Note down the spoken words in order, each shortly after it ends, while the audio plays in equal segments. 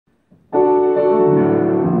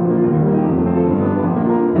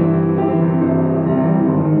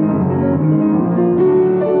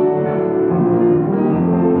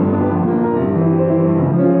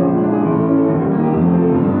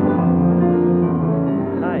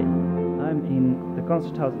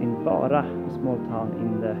concert house in Vara, a small town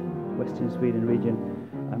in the western Sweden region.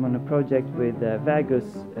 I'm on a project with Vägus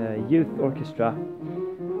youth orchestra.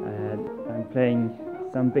 I'm playing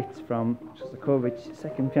some bits from Shostakovich's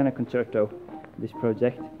second piano concerto, this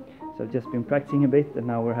project. So I've just been practicing a bit, and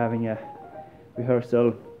now we're having a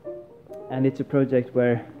rehearsal. And it's a project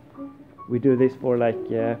where we do this for like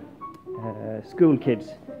school kids.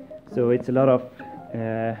 So it's a lot of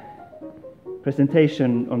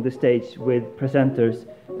presentation on the stage with presenters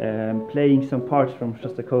playing some parts from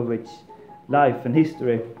Shostakovich's life and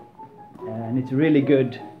history, and it's a really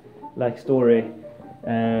good like story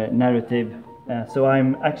narrative. So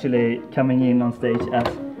I'm actually coming in on stage as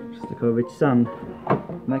Shostakovich's son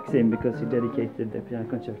Maxim, because he dedicated the piano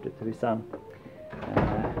concerto to his son.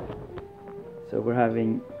 So we're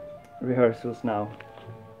having rehearsals now.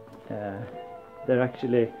 They're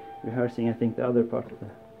actually rehearsing, I think, the other part of the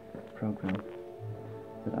program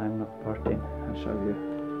that I'm not part in. I'll show you.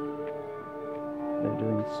 They're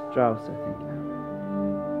doing Strauss, I think.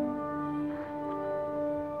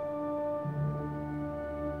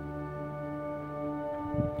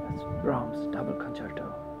 That's Brahms double concerto.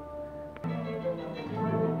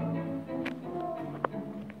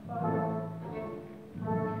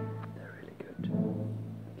 They're really good.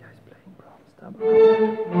 The guy's playing Brahms double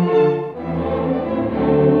concerto.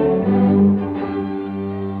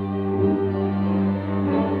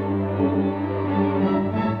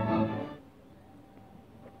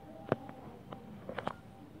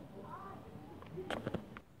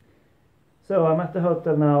 So I'm at the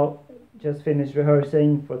hotel now, just finished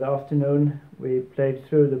rehearsing for the afternoon. We played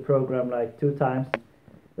through the program like 2 times.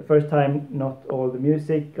 The first time not all the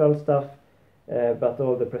musical stuff, but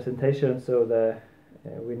all the presentations, so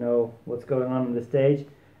we know what's going on the stage.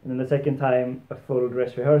 And then the second time a full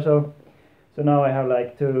dress rehearsal. So now I have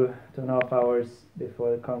like 2.5 hours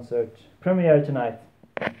before the concert premiere tonight.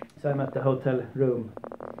 So I'm at the hotel room,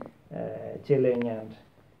 chilling and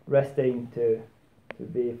resting to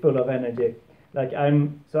be full of energy. Like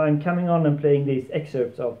I'm coming on and playing these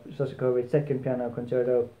excerpts of Shostakovich's second piano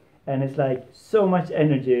concerto, and it's like so much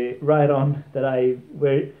energy right on that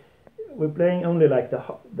we're playing only like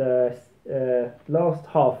the last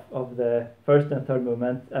half of the first and third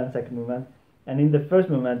movement and second movement, and in the first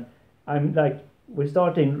movement we're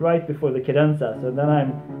starting right before the cadenza, so then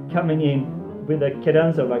I'm coming in with a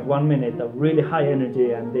cadenza of like 1 minute of really high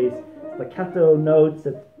energy and these staccato notes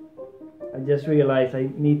that I just realized I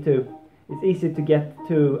need to. It's easy to get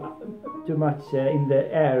too much in the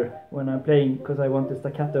air when I'm playing because I want the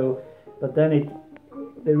staccato, but then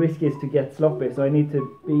the risk is to get sloppy. So I need to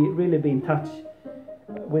really be in touch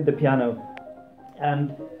with the piano,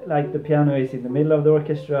 and like the piano is in the middle of the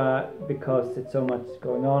orchestra because it's so much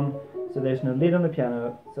going on. So there's no lid on the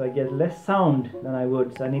piano, so I get less sound than I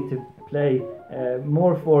would. So I need to play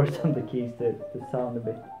more force on the keys to sound a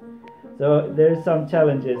bit. So there's some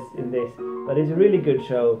challenges in this, but it's a really good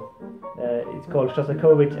show. It's called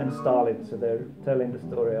Shostakovich and Stalin, so they're telling the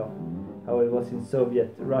story of how it was in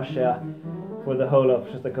Soviet Russia for the whole of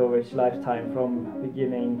Shostakovich's lifetime, from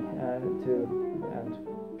beginning to end.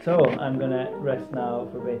 So I'm gonna rest now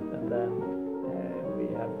for a bit, and then we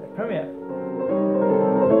have the premiere.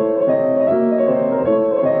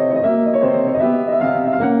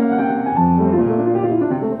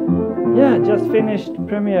 Yeah, just finished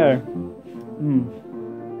premiere.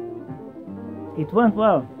 It went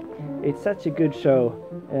well. It's such a good show.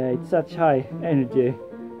 It's such high energy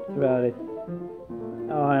throughout it.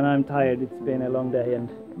 Oh, and I'm tired. It's been a long day, and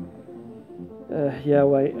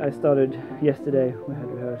I started yesterday. We had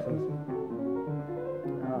rehearsals.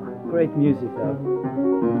 Great music though.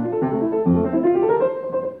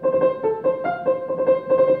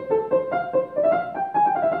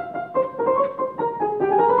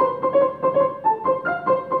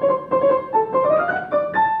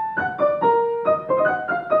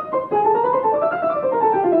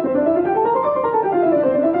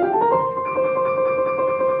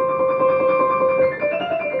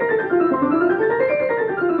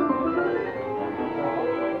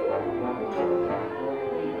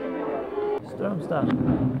 Strömstad.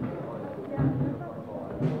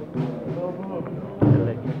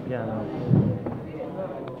 Electric piano.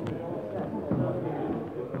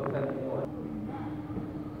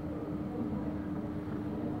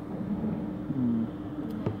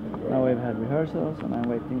 Now we've had rehearsals, and I'm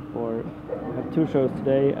waiting we have 2 shows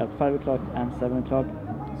today at 5 o'clock and 7 o'clock.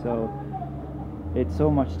 So it's so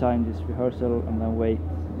much time, this rehearsal, and then wait,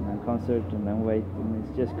 and then concert, and then wait, and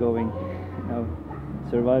it's just going,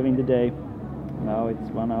 surviving the day. Now it's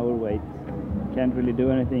 1 hour wait. Can't really do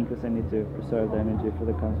anything because I need to preserve the energy for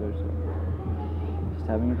the concert. So just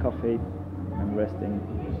having a coffee, I'm resting,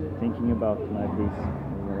 thinking about my piece or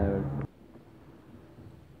whatever.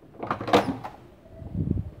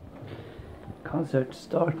 Concert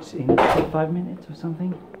starts in 5 minutes or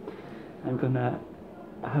something. I'm gonna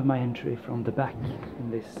have my entry from the back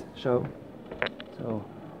in this show, so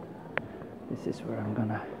this is where I'm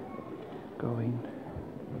gonna go in.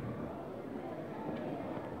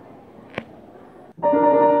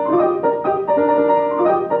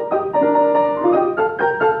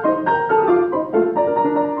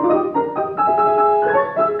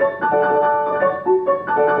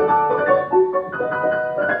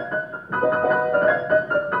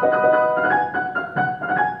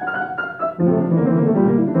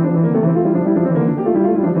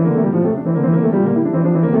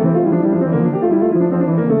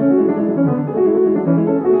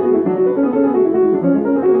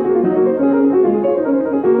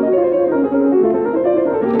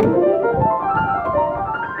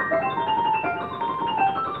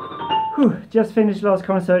 Just finished last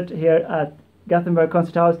concert here at Göteborg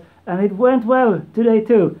Konserthus, and it went well today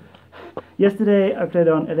too. Yesterday I played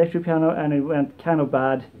on electric piano and it went kind of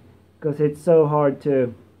bad because it's so hard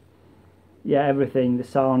to, everything, the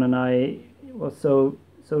sound, and it was so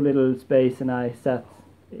little space, and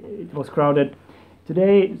it was crowded.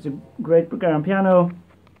 Today it's a great program piano.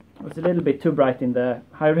 It was a little bit too bright in the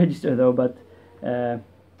high register though, but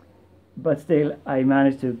still I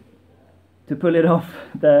managed to pull it off,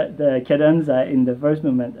 the cadenza in the first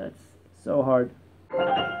movement. That's so hard.